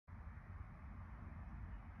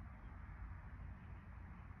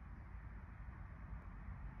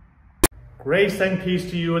Grace and peace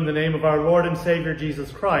to you in the name of our Lord and Savior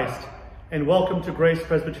Jesus Christ, and welcome to Grace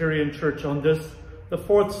Presbyterian Church on this, the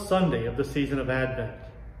fourth Sunday of the season of Advent.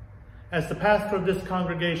 As the pastor of this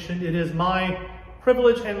congregation, it is my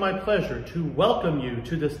privilege and my pleasure to welcome you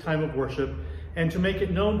to this time of worship and to make it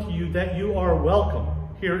known to you that you are welcome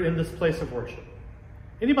here in this place of worship.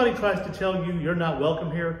 Anybody tries to tell you you're not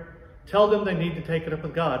welcome here, tell them they need to take it up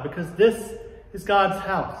with God, because this is God's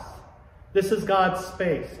house. This is God's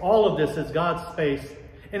space. All of this is God's space,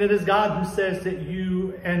 and it is God who says that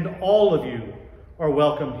you and all of you are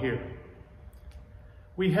welcome here.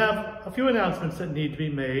 We have a few announcements that need to be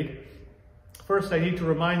made. First, I need to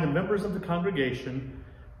remind the members of the congregation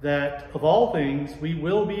that, of all things, we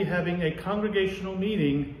will be having a congregational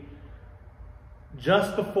meeting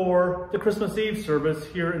just before the Christmas Eve service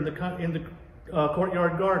here in the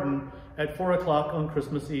courtyard garden at 4 o'clock on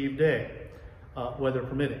Christmas Eve day, weather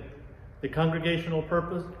permitting. The congregational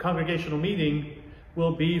meeting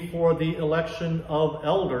will be for the election of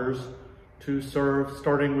elders to serve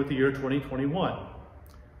starting with the year 2021.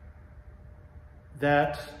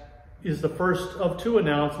 That is the first of two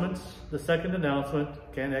announcements. The second announcement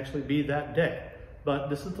can actually be that day,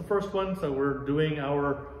 but this is the first one, so we're doing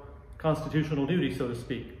our constitutional duty, so to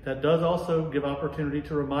speak. That does also give opportunity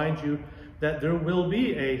to remind you that there will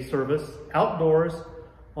be a service outdoors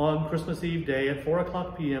on Christmas Eve day at 4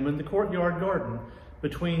 o'clock p.m. in the courtyard garden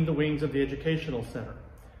between the wings of the Educational Center.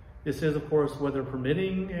 This is, of course, weather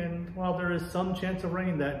permitting, and while there is some chance of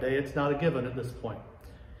rain that day, it's not a given at this point.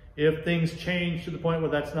 If things change to the point where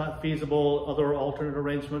that's not feasible, other alternate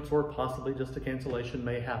arrangements or possibly just a cancellation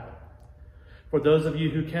may happen. For those of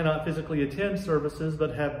you who cannot physically attend services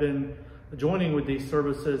but have been joining with these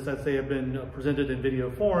services as they have been presented in video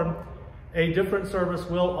form, a different service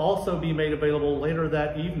will also be made available later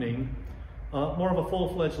that evening, more of a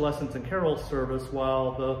full-fledged lessons and carols service,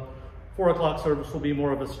 while the 4 o'clock service will be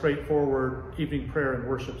more of a straightforward evening prayer and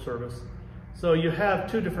worship service. So you have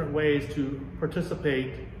two different ways to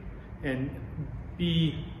participate and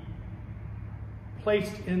be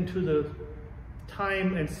placed into the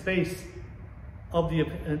time and space of the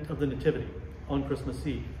event of the Nativity on Christmas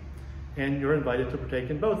Eve. And you're invited to partake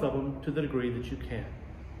in both of them to the degree that you can.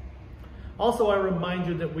 Also, I remind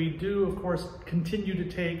you that we do, of course, continue to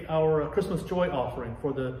take our Christmas Joy offering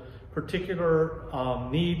for the particular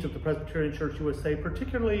needs of the Presbyterian Church USA,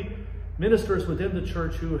 particularly ministers within the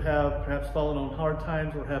church who have perhaps fallen on hard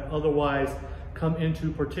times or have otherwise come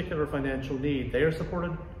into particular financial need. They are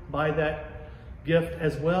supported by that gift,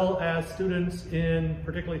 as well as students in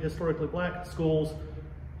particularly historically black schools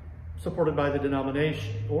supported by the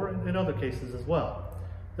denomination, or in other cases as well.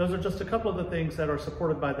 Those are just a couple of the things that are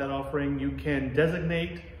supported by that offering. You can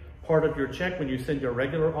designate part of your check when you send your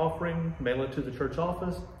regular offering, mail it to the church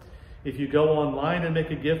office. If you go online and make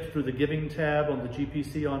a gift through the Giving tab on the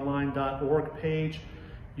gpconline.org page,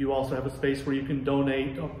 you also have a space where you can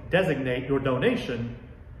designate your donation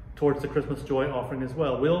towards the Christmas Joy offering as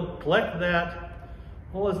well. We'll collect that,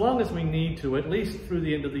 well, as long as we need to, at least through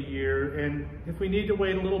the end of the year. And if we need to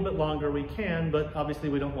wait a little bit longer, we can, but obviously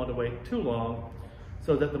we don't want to wait too long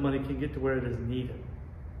so that the money can get to where it is needed.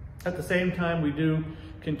 At the same time, we do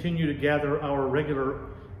continue to gather our regular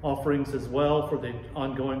offerings as well for the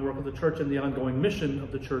ongoing work of the church and the ongoing mission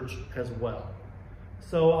of the church as well.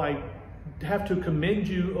 So I have to commend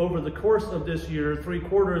you over the course of this year,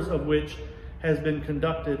 3/4 of which has been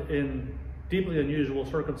conducted in deeply unusual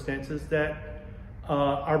circumstances, that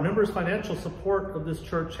our members' financial support of this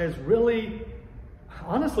church has really,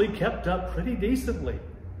 honestly, kept up pretty decently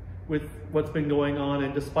with what's been going on,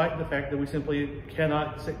 and despite the fact that we simply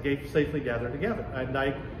cannot safely gather together. And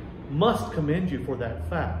I must commend you for that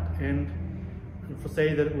fact, and to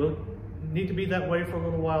say that it will need to be that way for a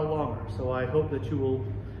little while longer. So I hope that you will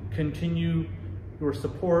continue your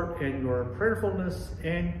support and your prayerfulness,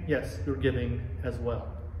 and yes, your giving as well.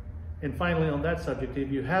 And finally, on that subject, if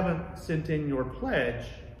you haven't sent in your pledge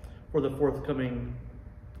for the forthcoming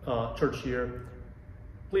church year,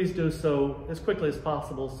 please do so as quickly as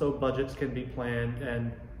possible so budgets can be planned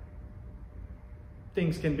and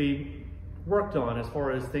things can be worked on, as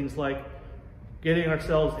far as things like getting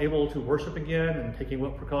ourselves able to worship again and taking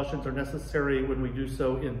what precautions are necessary when we do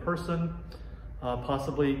so in person,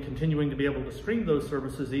 possibly continuing to be able to stream those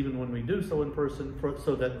services even when we do so in person,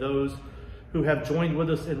 so that those who have joined with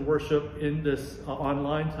us in worship in this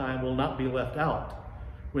online time will not be left out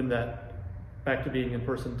when that back to being in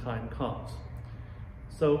person time comes.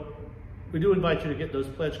 So we do invite you to get those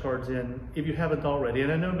pledge cards in if you haven't already,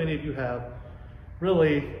 and I know many of you have,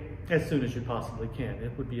 really as soon as you possibly can.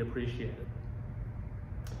 It would be appreciated.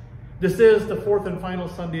 This is the fourth and final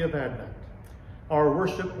Sunday of Advent. Our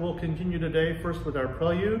worship will continue today first with our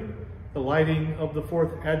prelude, the lighting of the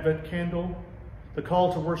fourth Advent candle, the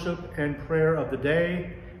call to worship and prayer of the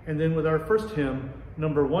day, and then with our first hymn,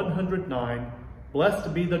 number 109,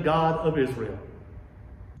 Blessed Be the God of Israel.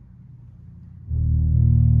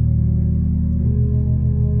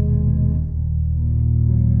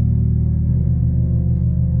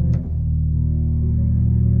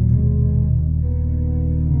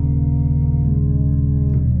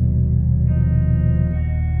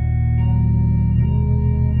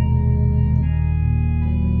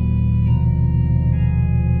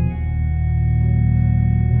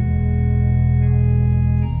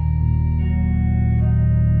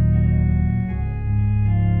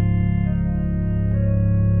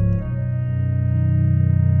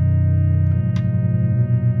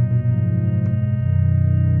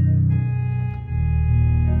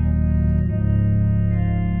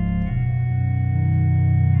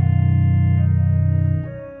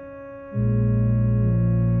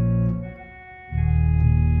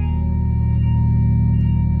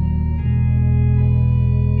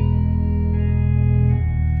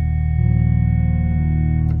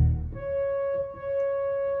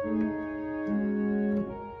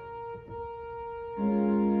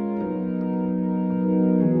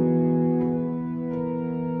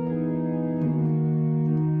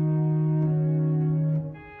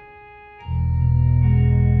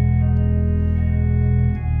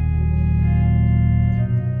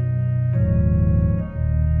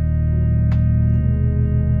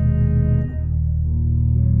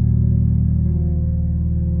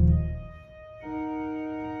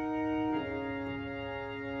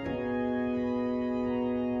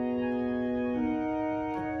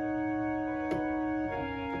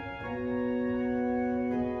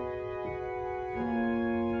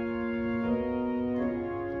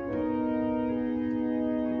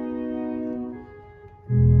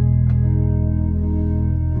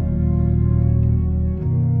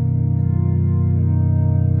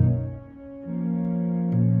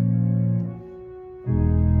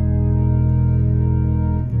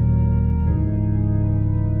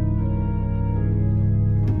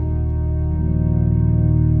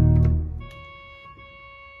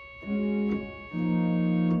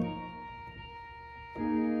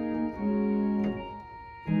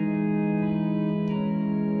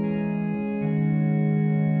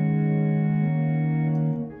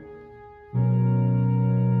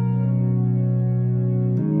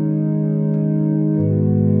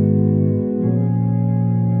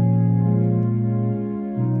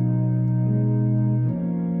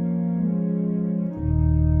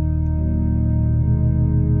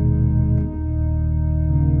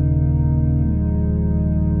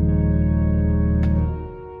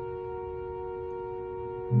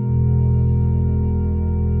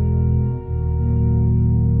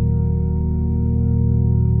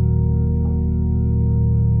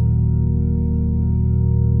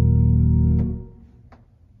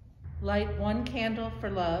 Light one candle for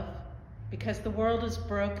love, because the world is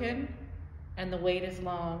broken and the wait is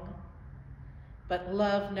long, but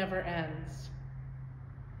love never ends.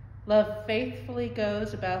 Love faithfully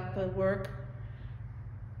goes about the work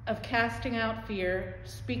of casting out fear,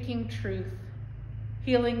 speaking truth,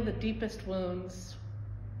 healing the deepest wounds,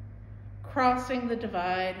 crossing the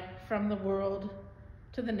divide from the world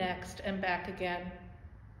to the next and back again.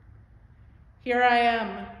 Here I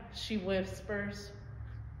am, she whispers,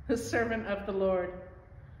 the servant of the Lord.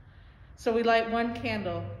 So we light one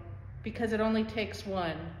candle, because it only takes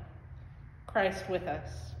one, Christ with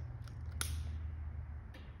us.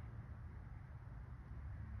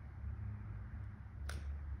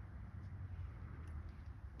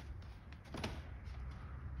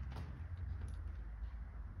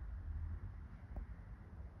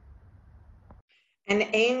 An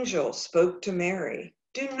angel spoke to Mary,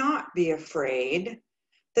 "Do not be afraid.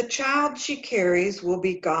 The child she carries will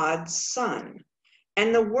be God's son,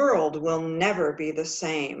 and the world will never be the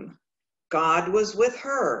same. God was with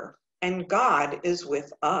her, and God is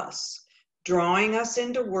with us, drawing us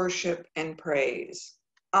into worship and praise.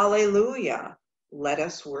 Alleluia! Let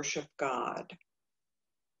us worship God."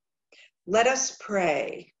 Let us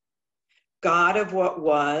pray. God of what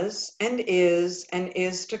was and is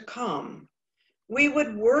to come, we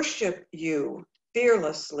would worship you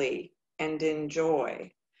fearlessly and in joy.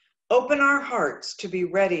 Open our hearts to be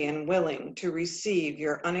ready and willing to receive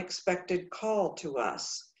your unexpected call to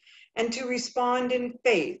us, and to respond in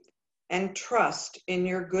faith and trust in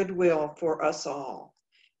your goodwill for us all.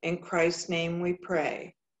 In Christ's name we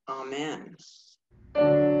pray. Amen.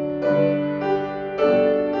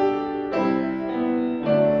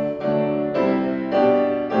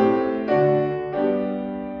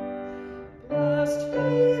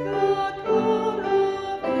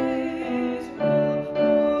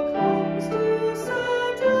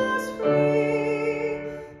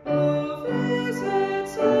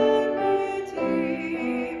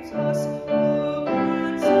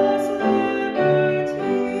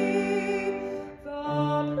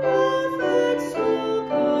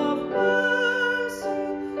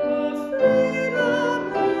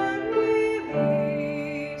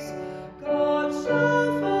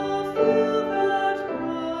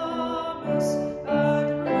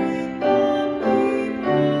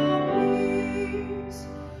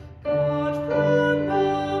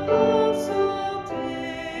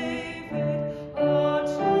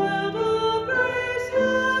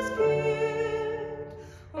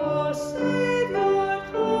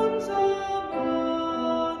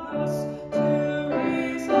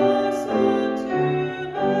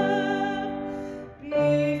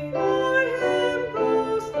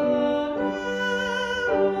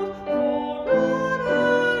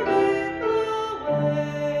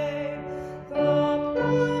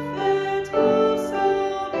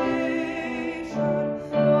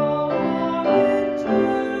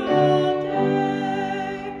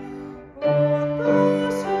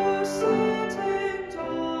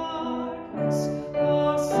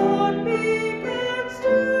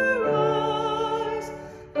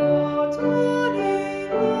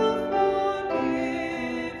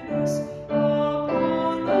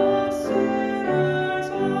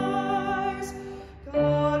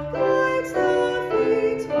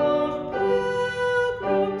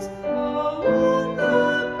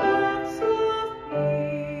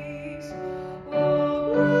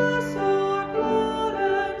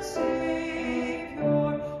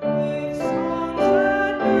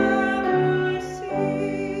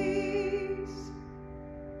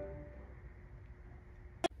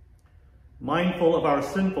 mindful of our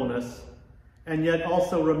sinfulness, and yet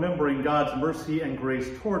also remembering God's mercy and grace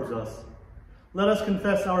towards us, let us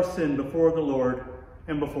confess our sin before the Lord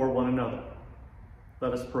and before one another.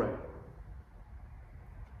 Let us pray.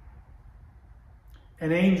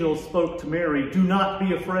 An angel spoke to Mary, "Do not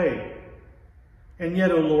be afraid." And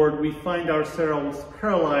yet, O Lord, we find ourselves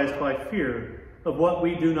paralyzed by fear of what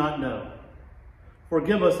we do not know.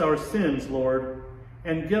 Forgive us our sins, Lord,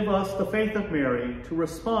 and give us the faith of Mary to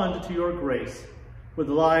respond to your grace with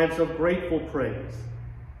lives of grateful praise.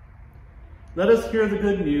 Let us hear the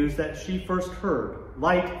good news that she first heard.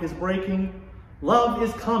 Light is breaking, love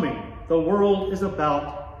is coming, the world is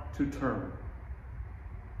about to turn.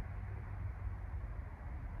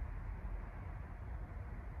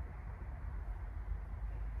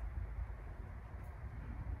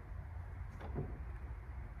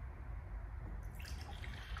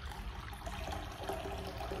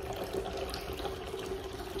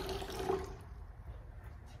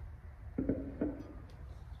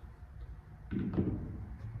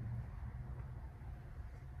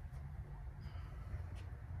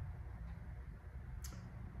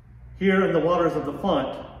 Here in the waters of the font,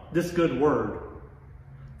 this good word.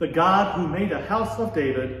 The God who made a house of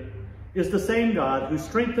David is the same God who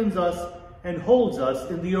strengthens us and holds us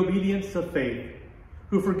in the obedience of faith,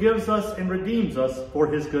 who forgives us and redeems us for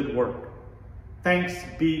his good work. Thanks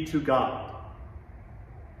be to God.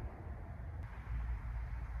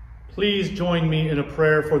 Please join me in a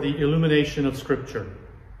prayer for the illumination of Scripture.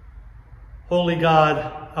 Holy God,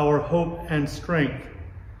 our hope and strength,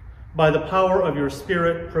 by the power of your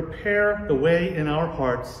Spirit, prepare the way in our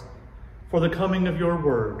hearts for the coming of your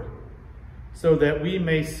word, so that we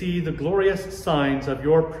may see the glorious signs of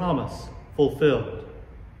your promise fulfilled.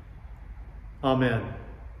 Amen.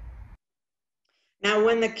 Now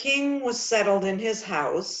when the king was settled in his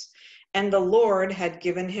house, and the Lord had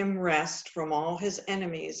given him rest from all his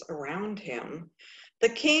enemies around him,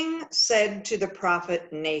 the king said to the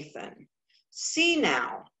prophet Nathan, "See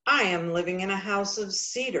now, I am living in a house of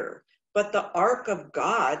cedar, but the ark of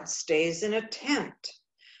God stays in a tent."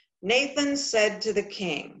 Nathan said to the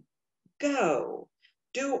king, "Go,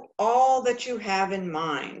 do all that you have in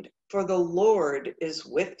mind, for the Lord is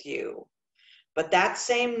with you." But that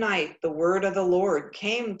same night, the word of the Lord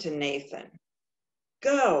came to Nathan.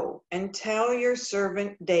 "Go and tell your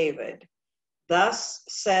servant David, thus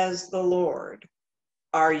says the Lord,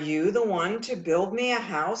 are you the one to build me a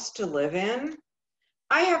house to live in?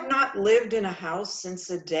 I have not lived in a house since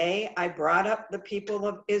the day I brought up the people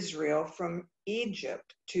of Israel from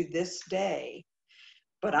Egypt to this day,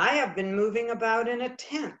 but I have been moving about in a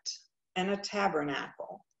tent and a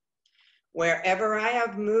tabernacle. Wherever I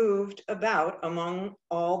have moved about among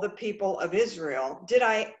all the people of Israel, did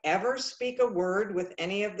I ever speak a word with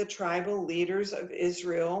any of the tribal leaders of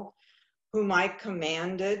Israel, whom I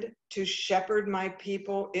commanded to shepherd my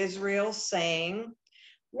people Israel, saying,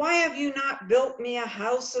 'Why have you not built me a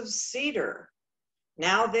house of cedar?'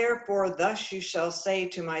 Now therefore thus you shall say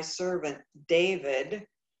to my servant David,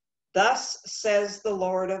 'Thus says the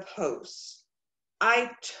Lord of hosts,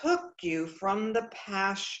 I took you from the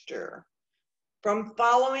pasture, from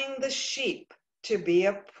following the sheep, to be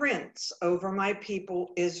a prince over my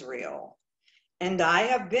people Israel. And I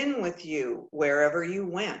have been with you wherever you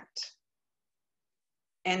went.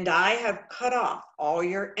 And I have cut off all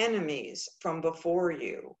your enemies from before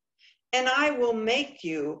you. And I will make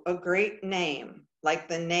you a great name, like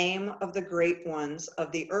the name of the great ones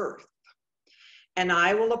of the earth. And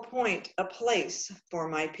I will appoint a place for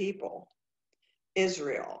my people,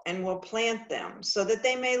 Israel, and will plant them so that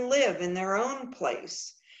they may live in their own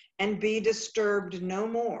place and be disturbed no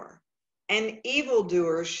more. And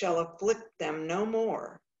evildoers shall afflict them no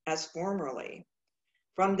more, as formerly.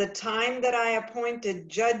 From the time that I appointed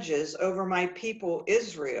judges over my people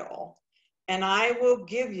Israel, and I will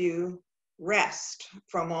give you rest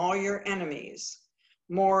from all your enemies.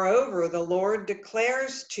 Moreover, the Lord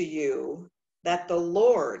declares to you that the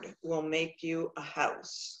Lord will make you a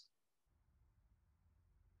house."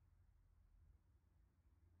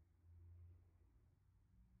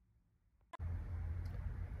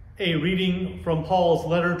 A reading from Paul's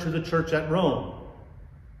letter to the church at Rome.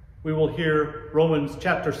 We will hear Romans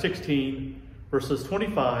chapter 16, verses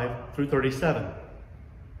 25 through 37.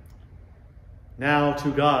 Now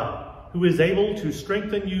to God, who is able to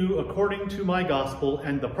strengthen you according to my gospel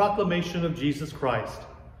and the proclamation of Jesus Christ,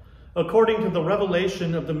 according to the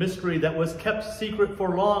revelation of the mystery that was kept secret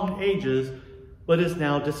for long ages, but is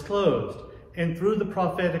now disclosed, and through the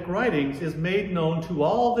prophetic writings is made known to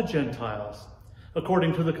all the Gentiles,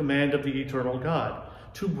 according to the command of the eternal God,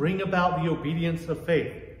 to bring about the obedience of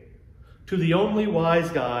faith, to the only wise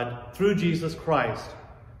God, through Jesus Christ,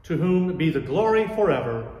 to whom be the glory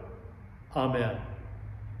forever. Amen.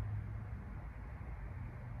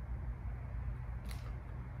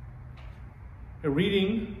 A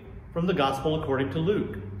reading from the Gospel according to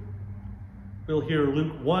Luke. We'll hear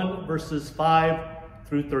Luke 1, verses 5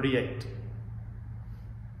 through 38.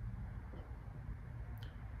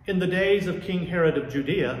 In the days of King Herod of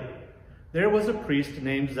Judea, there was a priest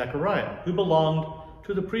named Zechariah, who belonged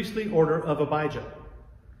to the priestly order of Abijah.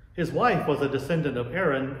 His wife was a descendant of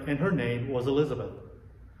Aaron, and her name was Elizabeth.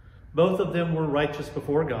 Both of them were righteous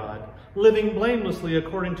before God, living blamelessly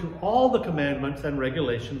according to all the commandments and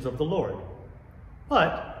regulations of the Lord.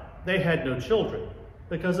 But they had no children,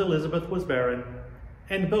 because Elizabeth was barren,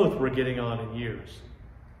 and both were getting on in years.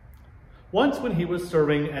 Once when he was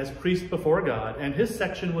serving as priest before God, and his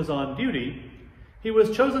section was on duty, he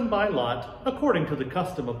was chosen by lot, according to the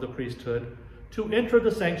custom of the priesthood, to enter the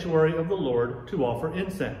sanctuary of the Lord to offer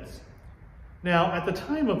incense. Now, at the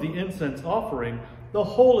time of the incense offering, the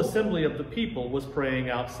whole assembly of the people was praying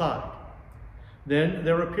outside. Then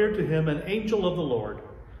there appeared to him an angel of the Lord,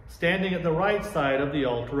 standing at the right side of the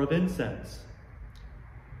altar of incense.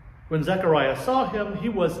 When Zechariah saw him, he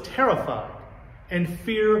was terrified, and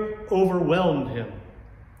fear overwhelmed him.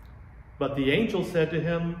 But the angel said to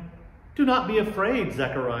him, "Do not be afraid,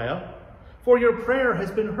 Zechariah, for your prayer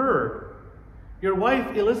has been heard. Your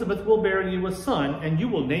wife Elizabeth will bear you a son, and you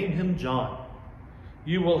will name him John.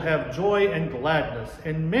 You will have joy and gladness,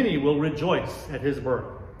 and many will rejoice at his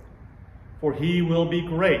birth. For he will be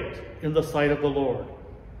great in the sight of the Lord.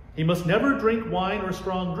 He must never drink wine or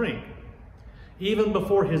strong drink. Even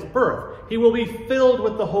before his birth, he will be filled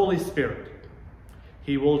with the Holy Spirit.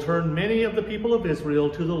 He will turn many of the people of Israel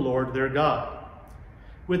to the Lord their God.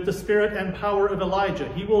 With the spirit and power of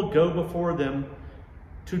Elijah, he will go before them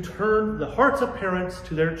to turn the hearts of parents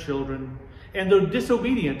to their children, and the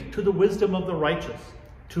disobedient to the wisdom of the righteous,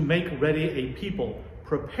 to make ready a people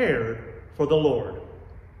prepared for the Lord."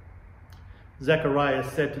 Zechariah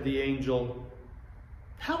said to the angel,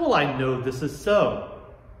 "How will I know this is so?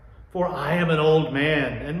 For I am an old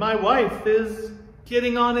man, and my wife is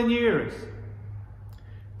getting on in years."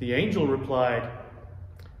 The angel replied,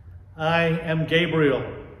 "I am Gabriel.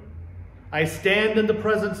 I stand in the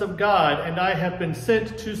presence of God, and I have been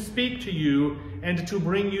sent to speak to you and to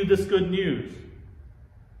bring you this good news.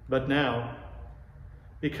 But now,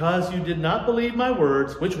 because you did not believe my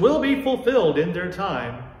words, which will be fulfilled in their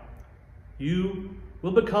time, you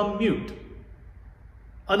will become mute,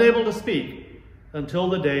 unable to speak until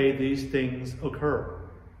the day these things occur."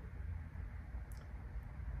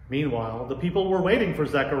 Meanwhile, the people were waiting for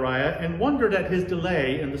Zechariah and wondered at his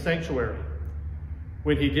delay in the sanctuary.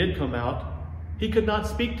 When he did come out, he could not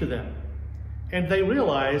speak to them, and they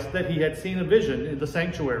realized that he had seen a vision in the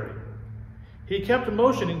sanctuary. He kept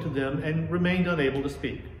motioning to them and remained unable to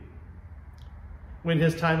speak. When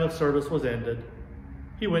his time of service was ended,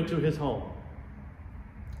 he went to his home.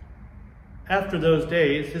 After those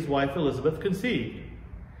days, his wife Elizabeth conceived,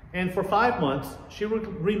 and for 5 months she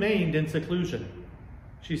remained in seclusion.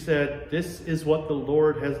 She said, "This is what the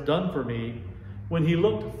Lord has done for me, when he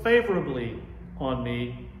looked favorably on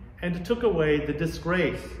me and took away the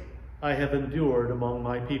disgrace I have endured among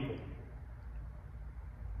my people."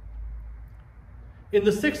 In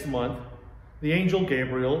the 6th month, the angel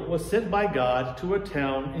Gabriel was sent by God to a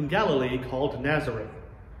town in Galilee called Nazareth,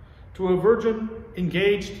 to a virgin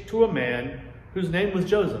engaged to a man whose name was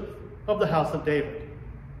Joseph, of the house of David.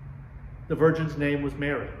 The virgin's name was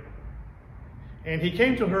Mary. And he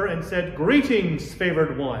came to her and said, "Greetings,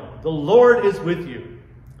 favored one, the Lord is with you."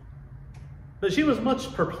 But she was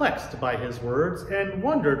much perplexed by his words and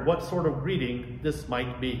wondered what sort of greeting this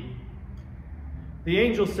might be. The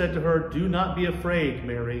angel said to her, "Do not be afraid,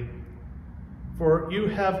 Mary, for you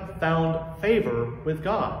have found favor with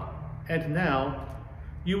God. And now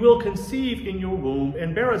you will conceive in your womb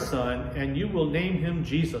and bear a son, and you will name him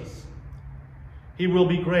Jesus. He will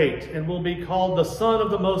be great and will be called the Son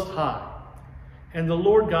of the Most High. And the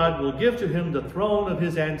Lord God will give to him the throne of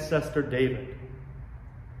his ancestor David.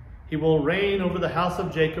 He will reign over the house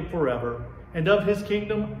of Jacob forever, and of his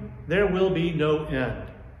kingdom there will be no end."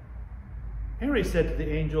 Mary said to the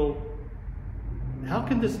angel, "How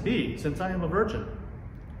can this be, since I am a virgin?"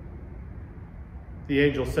 The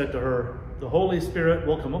angel said to her, "The Holy Spirit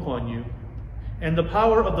will come upon you, and the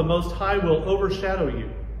power of the Most High will overshadow you.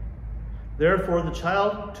 Therefore the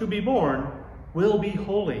child to be born will be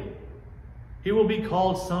holy. He will be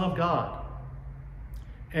called Son of God.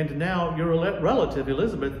 And now your relative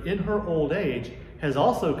Elizabeth, in her old age, has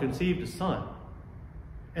also conceived a son.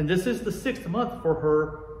 And this is the 6th month for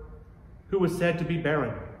her who was said to be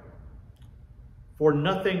barren. for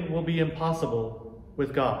nothing will be impossible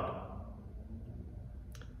with God."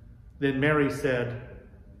 Then Mary said,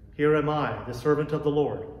 "Here am I, the servant of the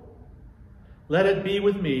Lord. Let it be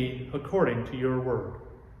with me according to your word."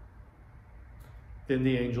 Then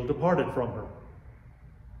the angel departed from her.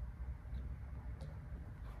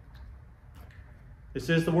 This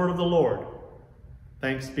is the word of the Lord.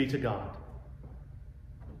 Thanks be to God.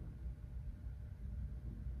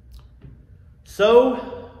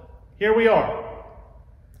 So, here we are.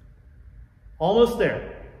 Almost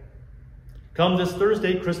there. Come this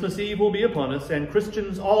Thursday, Christmas Eve will be upon us, and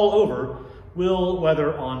Christians all over will,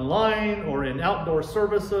 whether online or in outdoor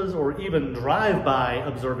services or even drive-by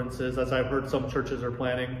observances, as I've heard some churches are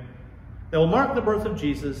planning, they will mark the birth of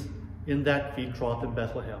Jesus in that feed trough in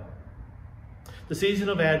Bethlehem. The season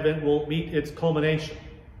of Advent will meet its culmination,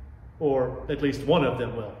 or at least one of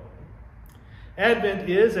them will. Advent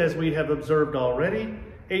is, as we have observed already,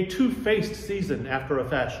 a two-faced season after a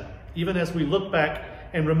fashion. Even as we look back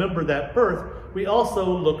and remember that birth, we also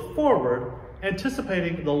look forward,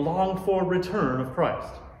 anticipating the longed-for return of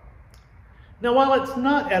Christ. Now, while it's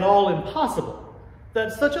not at all impossible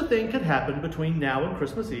that such a thing could happen between now and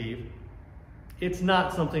Christmas Eve, it's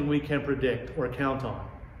not something we can predict or count on.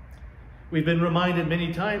 We've been reminded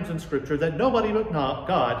many times in Scripture that nobody but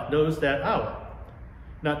God knows that hour.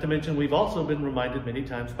 Not to mention, we've also been reminded many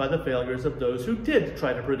times by the failures of those who did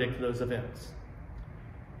try to predict those events.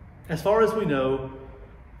 As far as we know,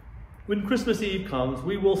 when Christmas Eve comes,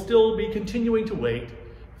 we will still be continuing to wait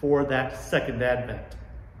for that second Advent.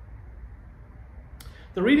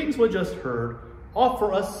 The readings we just heard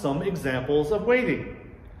offer us some examples of waiting,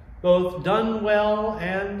 both done well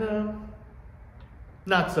and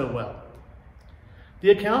not so well.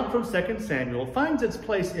 The account from 2 Samuel finds its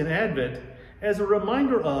place in Advent as a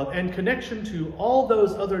reminder of and connection to all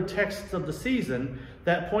those other texts of the season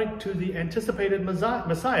that point to the anticipated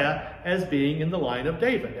Messiah as being in the line of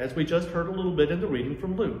David, as we just heard a little bit in the reading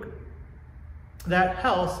from Luke. That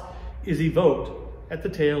house is evoked at the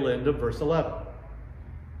tail end of verse 11.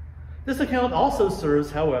 This account also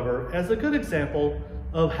serves, however, as a good example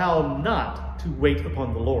of how not to wait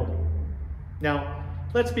upon the Lord. Now,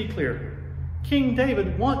 let's be clear here. King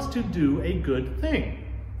David wants to do a good thing.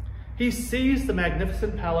 He sees the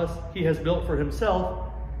magnificent palace he has built for himself,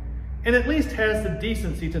 and at least has the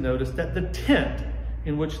decency to notice that the tent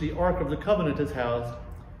in which the Ark of the Covenant is housed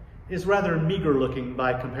is rather meager looking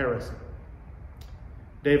by comparison.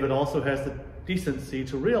 David also has the decency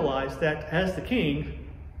to realize that as the king,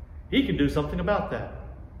 he can do something about that.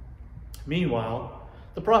 Meanwhile,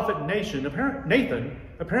 the prophet Nathan,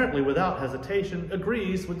 apparently without hesitation,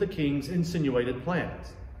 agrees with the king's insinuated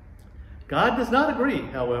plans. God does not agree,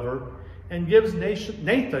 however, and gives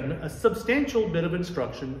Nathan a substantial bit of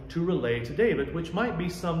instruction to relay to David, which might be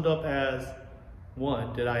summed up as,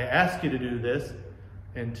 1, did I ask you to do this?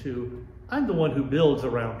 And 2, I'm the one who builds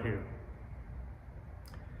around here.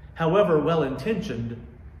 However well-intentioned,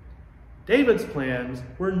 David's plans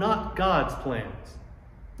were not God's plans.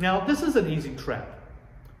 Now, this is an easy trap.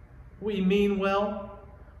 We mean well.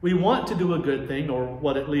 We want to do a good thing, or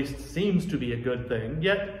what at least seems to be a good thing,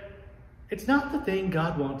 yet it's not the thing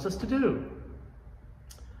God wants us to do.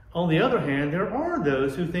 On the other hand, there are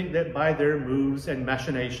those who think that by their moves and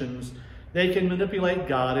machinations, they can manipulate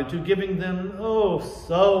God into giving them,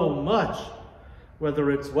 so much, whether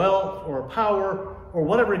it's wealth or power or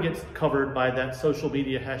whatever gets covered by that social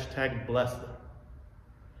media hashtag bless them.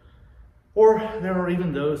 Or there are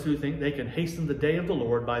even those who think they can hasten the day of the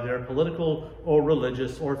Lord by their political or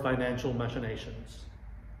religious or financial machinations.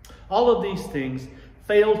 All of these things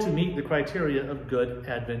fail to meet the criteria of good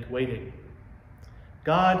Advent waiting.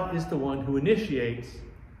 God is the one who initiates,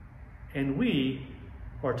 and we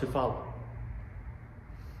are to follow.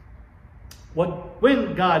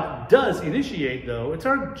 When God does initiate, though, it's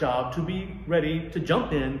our job to be ready to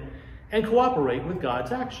jump in and cooperate with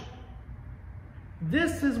God's action.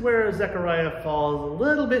 This is where Zechariah falls a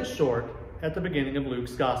little bit short at the beginning of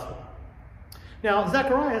Luke's gospel. Now,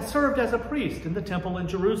 Zechariah served as a priest in the temple in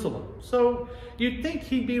Jerusalem, so you'd think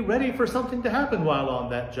he'd be ready for something to happen while on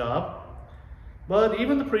that job. But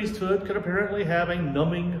even the priesthood could apparently have a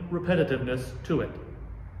numbing repetitiveness to it.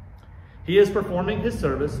 He is performing his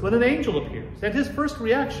service when an angel appears, and his first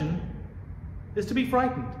reaction is to be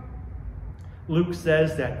frightened. Luke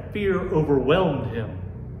says that fear overwhelmed him.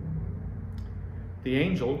 The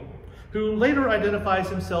angel, who later identifies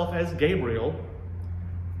himself as Gabriel,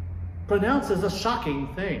 pronounces a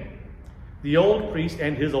shocking thing. The old priest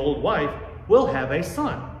and his old wife will have a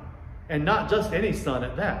son, and not just any son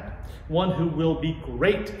at that, one who will be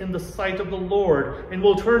great in the sight of the Lord and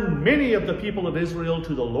will turn many of the people of Israel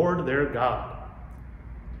to the Lord their God.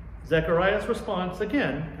 Zechariah's response,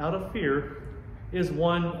 again, out of fear, is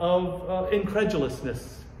one of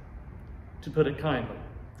incredulousness, to put it kindly,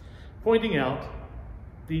 pointing out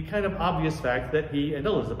the kind of obvious fact that he and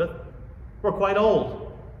Elizabeth were quite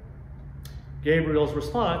old. Gabriel's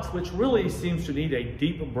response, which really seems to need a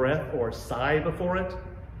deep breath or sigh before it,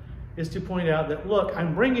 is to point out that, look,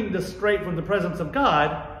 I'm bringing this straight from the presence of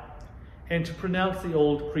God, and to pronounce the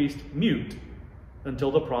old priest mute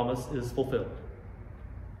until the promise is fulfilled.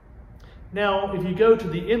 Now, if you go to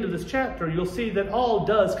the end of this chapter, you'll see that all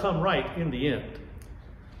does come right in the end.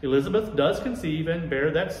 Elizabeth does conceive and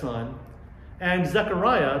bear that son, and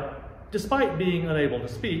Zechariah, despite being unable to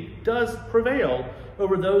speak, does prevail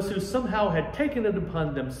over those who somehow had taken it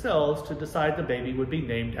upon themselves to decide the baby would be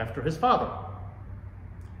named after his father,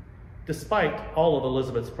 despite all of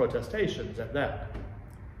Elizabeth's protestations at that.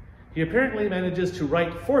 He apparently manages to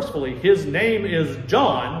write forcefully, "His name is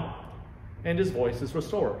John," and his voice is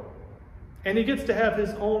restored. And he gets to have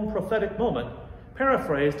his own prophetic moment,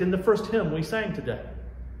 paraphrased in the first hymn we sang today.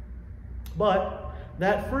 But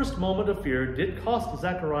that first moment of fear did cost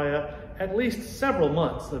Zechariah at least several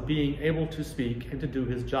months of being able to speak and to do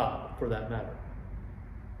his job, for that matter.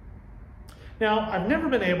 Now, I've never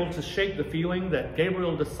been able to shake the feeling that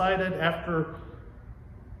Gabriel decided after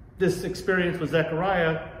this experience with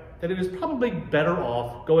Zechariah that he was probably better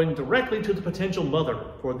off going directly to the potential mother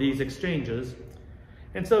for these exchanges,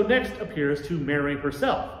 and so next appears to Mary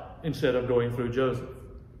herself instead of going through Joseph.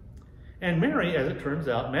 And Mary, as it turns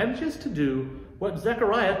out, manages to do what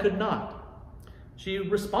Zechariah could not. She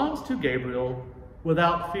responds to Gabriel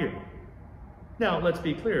without fear. Now, let's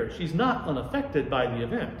be clear, she's not unaffected by the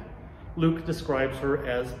event. Luke describes her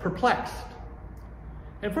as perplexed.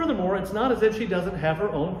 And furthermore, it's not as if she doesn't have her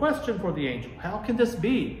own question for the angel. How can this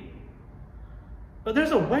be? But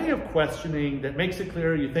there's a way of questioning that makes it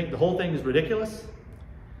clear you think the whole thing is ridiculous.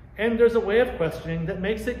 And there's a way of questioning that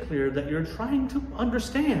makes it clear that you're trying to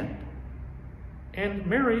understand. And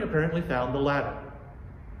Mary apparently found the latter.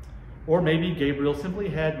 Or maybe Gabriel simply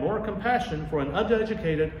had more compassion for an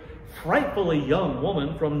uneducated, frightfully young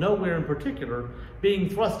woman from nowhere in particular being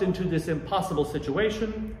thrust into this impossible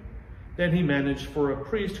situation than he managed for a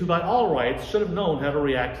priest who by all rights should have known how to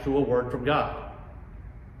react to a word from God.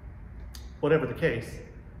 Whatever the case,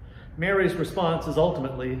 Mary's response is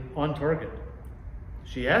ultimately on target.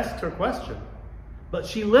 She asks her question, but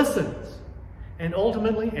she listens and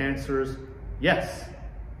ultimately answers, "Yes,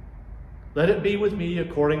 let it be with me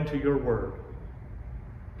according to your word."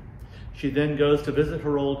 She then goes to visit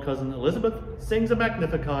her old cousin Elizabeth, sings a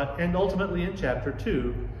Magnificat, and ultimately in chapter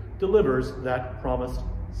 2 delivers that promised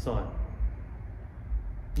son.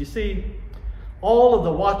 You see, all of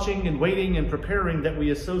the watching and waiting and preparing that we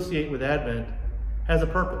associate with Advent has a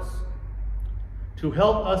purpose: to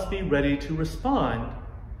help us be ready to respond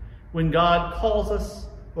when God calls us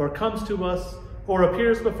or comes to us or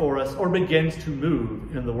appears before us or begins to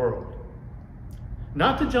move in the world.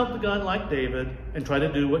 Not to jump the gun like David and try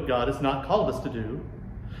to do what God has not called us to do.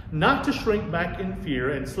 Not to shrink back in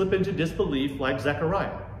fear and slip into disbelief like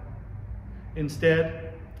Zechariah.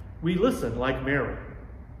 Instead, we listen like Mary.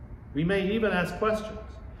 We may even ask questions,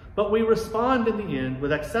 but we respond in the end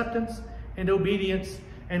with acceptance and obedience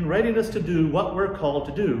and readiness to do what we're called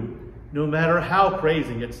to do, no matter how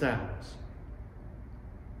crazy it sounds.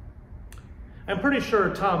 I'm pretty sure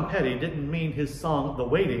Tom Petty didn't mean his song, The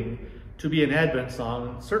Waiting, to be an Advent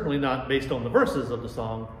song, certainly not based on the verses of the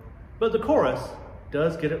song, but the chorus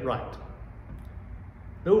does get it right.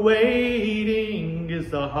 The waiting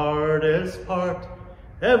is the hardest part.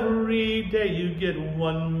 Every day you get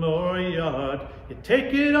one more yard. You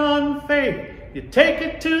take it on faith, you take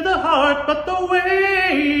it to the heart, but the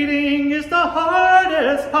waiting is the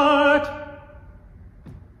hardest part.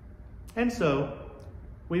 And so,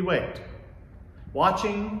 we wait,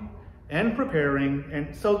 watching and preparing,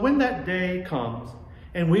 and so when that day comes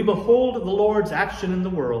and we behold the Lord's action in the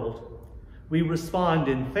world, we respond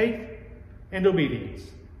in faith and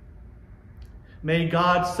obedience. May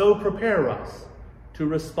God so prepare us to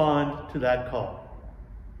respond to that call.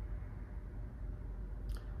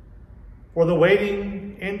 For the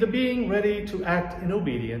waiting and the being ready to act in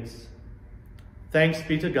obedience, thanks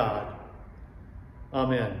be to God.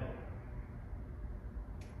 Amen.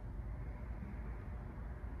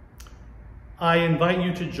 I invite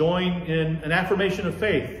you to join in an affirmation of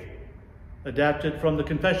faith adapted from the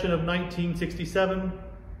Confession of 1967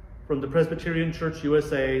 from the Presbyterian Church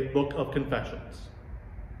USA Book of Confessions.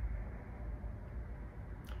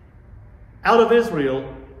 Out of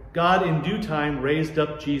Israel, God in due time raised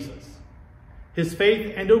up Jesus. His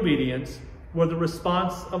faith and obedience were the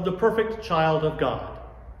response of the perfect child of God.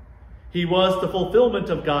 He was the fulfillment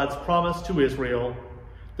of God's promise to Israel,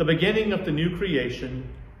 the beginning of the new creation,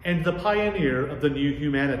 and the pioneer of the new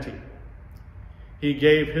humanity. He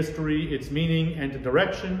gave history its meaning and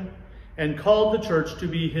direction, and called the church to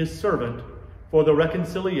be his servant for the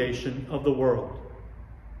reconciliation of the world.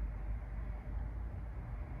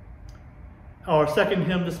 Our second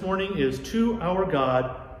hymn this morning is "To Our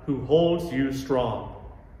God Who Holds You Strong."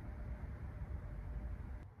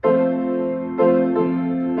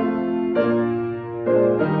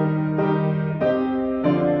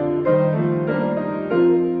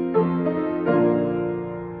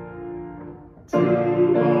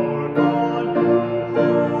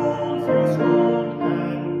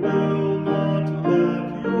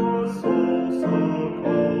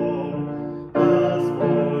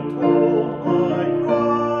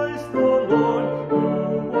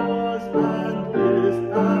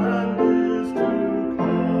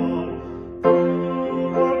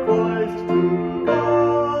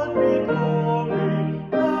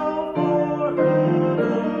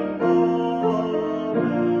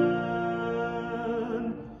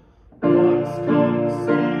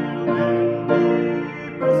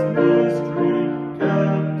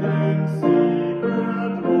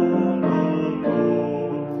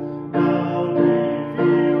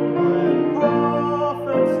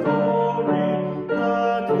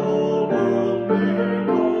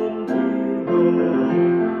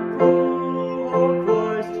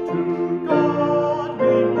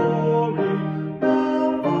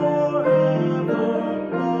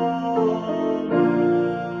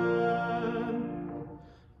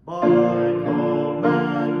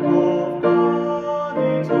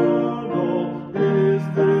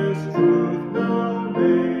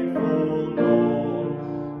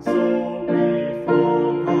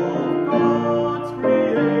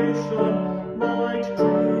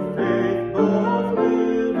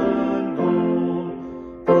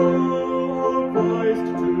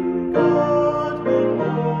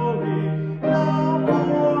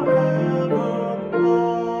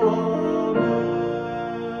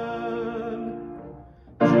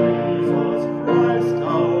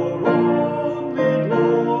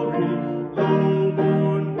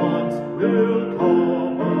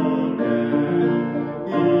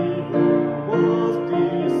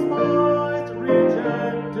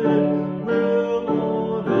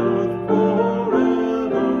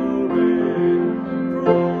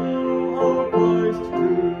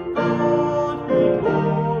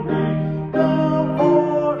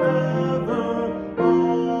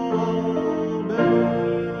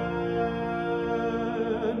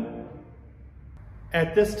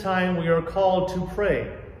 At this time, we are called to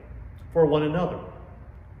pray for one another,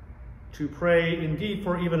 to pray indeed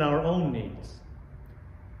for even our own needs,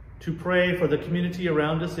 to pray for the community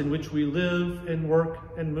around us in which we live and work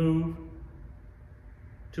and move,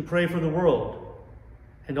 to pray for the world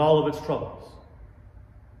and all of its troubles.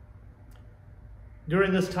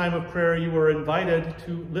 During this time of prayer, you are invited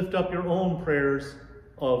to lift up your own prayers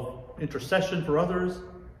of intercession for others,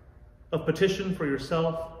 of petition for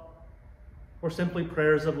yourself, or simply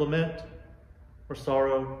prayers of lament or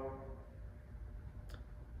sorrow.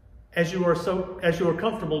 As you are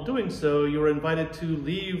comfortable doing so, you are invited to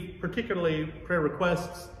leave particularly prayer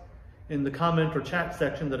requests in the comment or chat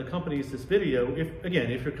section that accompanies this video,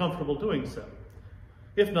 if you're comfortable doing so.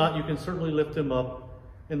 If not, you can certainly lift them up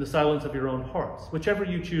in the silence of your own hearts. Whichever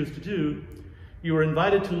you choose to do, you are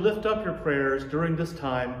invited to lift up your prayers during this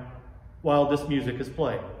time while this music is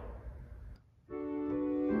playing.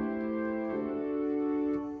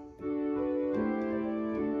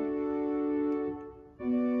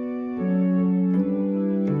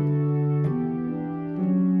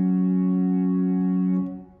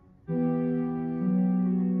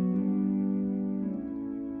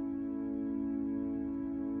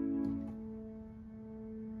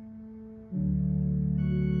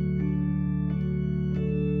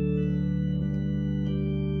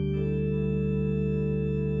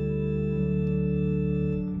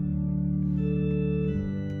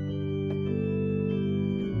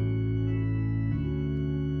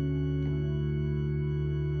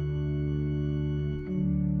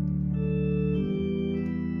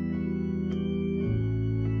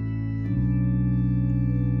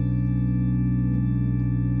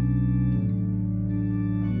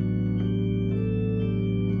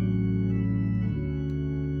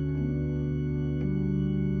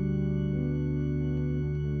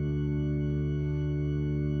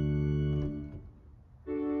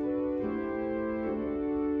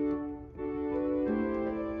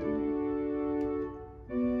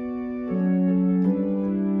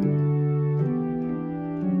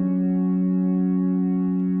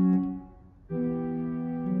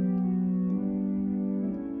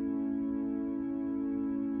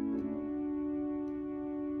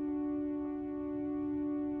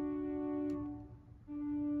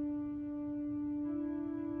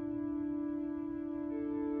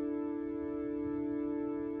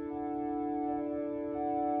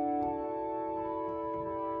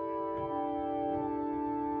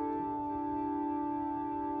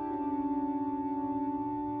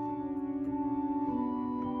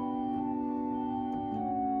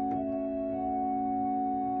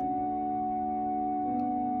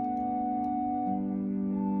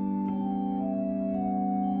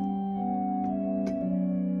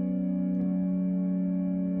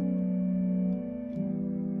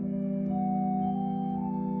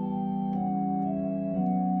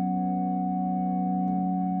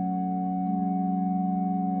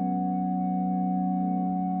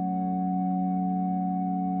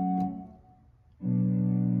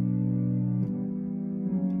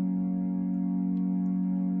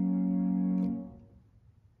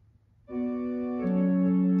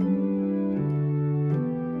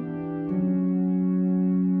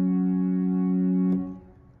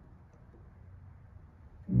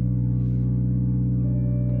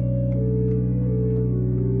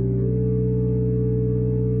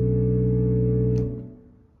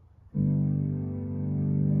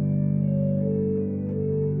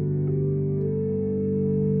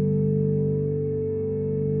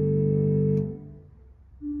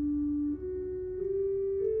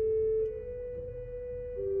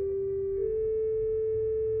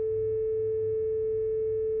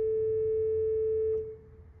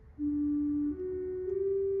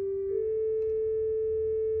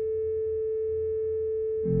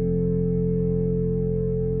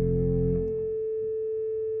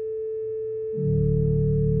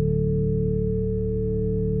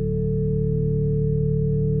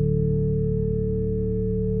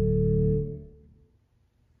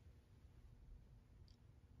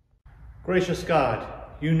 Gracious God,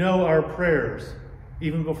 you know our prayers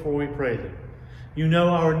even before we pray them. You know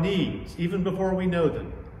our needs even before we know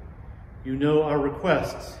them. You know our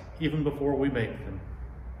requests even before we make them.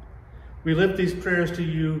 We lift these prayers to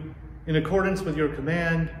you in accordance with your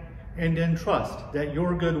command and in trust that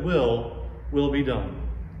your good will be done.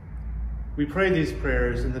 We pray these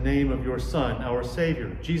prayers in the name of your Son, our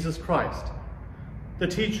Savior, Jesus Christ, the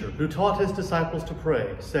teacher who taught his disciples to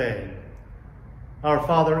pray, saying, Our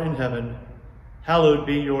Father in heaven, hallowed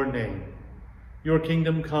be your name. Your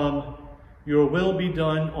kingdom come, your will be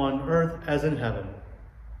done on earth as in heaven.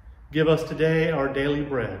 Give us today our daily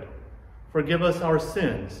bread. Forgive us our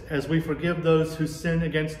sins as we forgive those who sin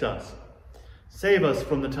against us. Save us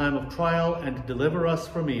from the time of trial and deliver us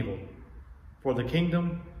from evil. For the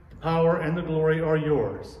kingdom, the power, and the glory are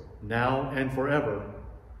yours, now and forever.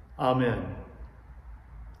 Amen.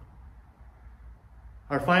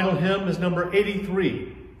 Our final hymn is number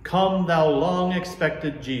 83, Come Thou Long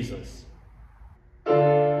Expected Jesus.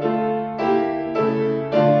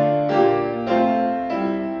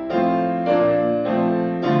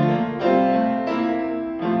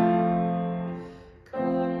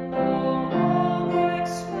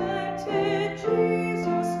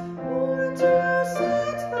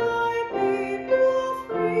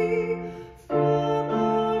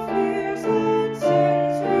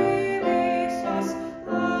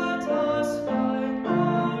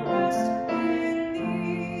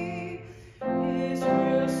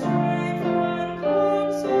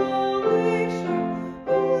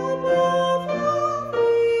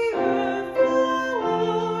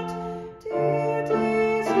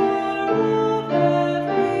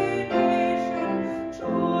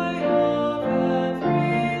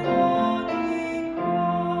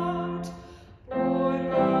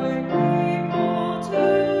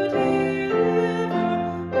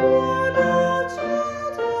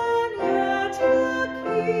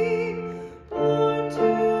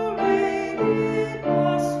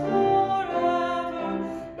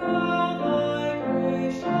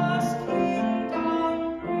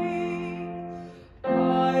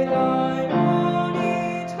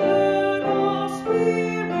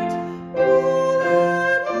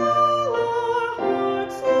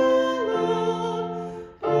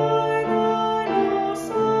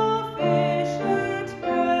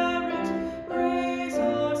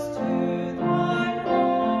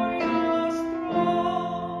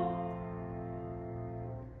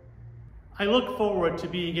 I look forward to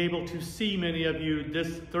being able to see many of you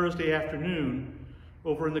this Thursday afternoon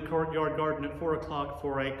over in the courtyard garden at 4 o'clock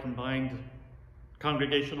for a combined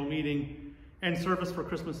congregational meeting and service for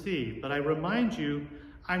Christmas Eve. But I remind you,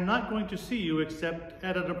 I'm not going to see you except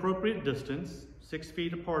at an appropriate distance, 6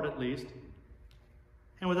 feet apart at least,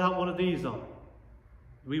 and without one of these on.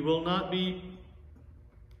 We will not be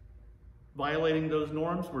violating those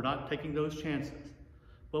norms. We're not taking those chances.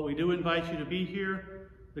 But we do invite you to be here.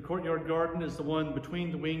 The courtyard garden is the one between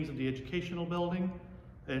the wings of the educational building.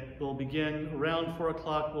 It will begin around 4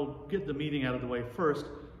 o'clock. We'll get the meeting out of the way first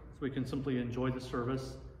so we can simply enjoy the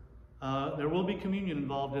service. There will be communion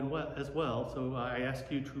involved as well, so I ask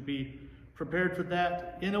you to be prepared for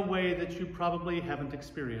that in a way that you probably haven't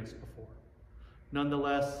experienced before.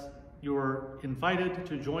 Nonetheless, you're invited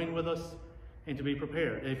to join with us and to be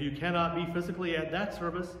prepared. If you cannot be physically at that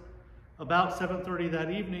service, about 7:30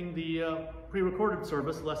 that evening, the pre-recorded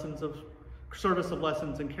service of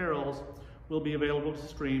lessons and carols will be available to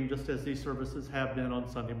stream just as these services have been on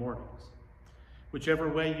Sunday mornings. Whichever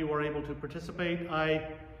way you are able to participate,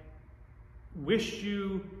 I wish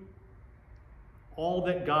you all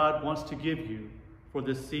that God wants to give you for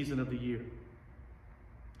this season of the year.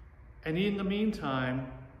 And in the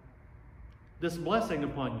meantime, this blessing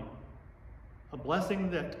upon you, a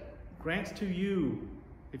blessing that grants to you,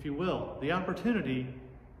 if you will, the opportunity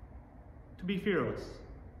to be fearless,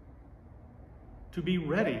 to be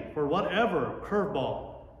ready for whatever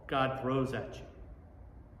curveball God throws at you,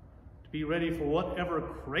 to be ready for whatever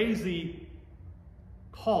crazy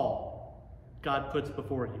call God puts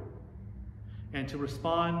before you, and to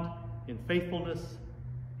respond in faithfulness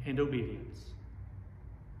and obedience.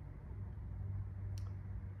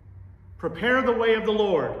 Prepare the way of the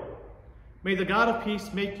Lord. May the God of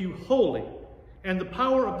peace make you holy, and the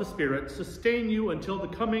power of the Spirit sustain you until the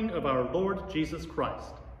coming of our Lord Jesus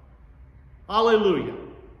Christ. Alleluia.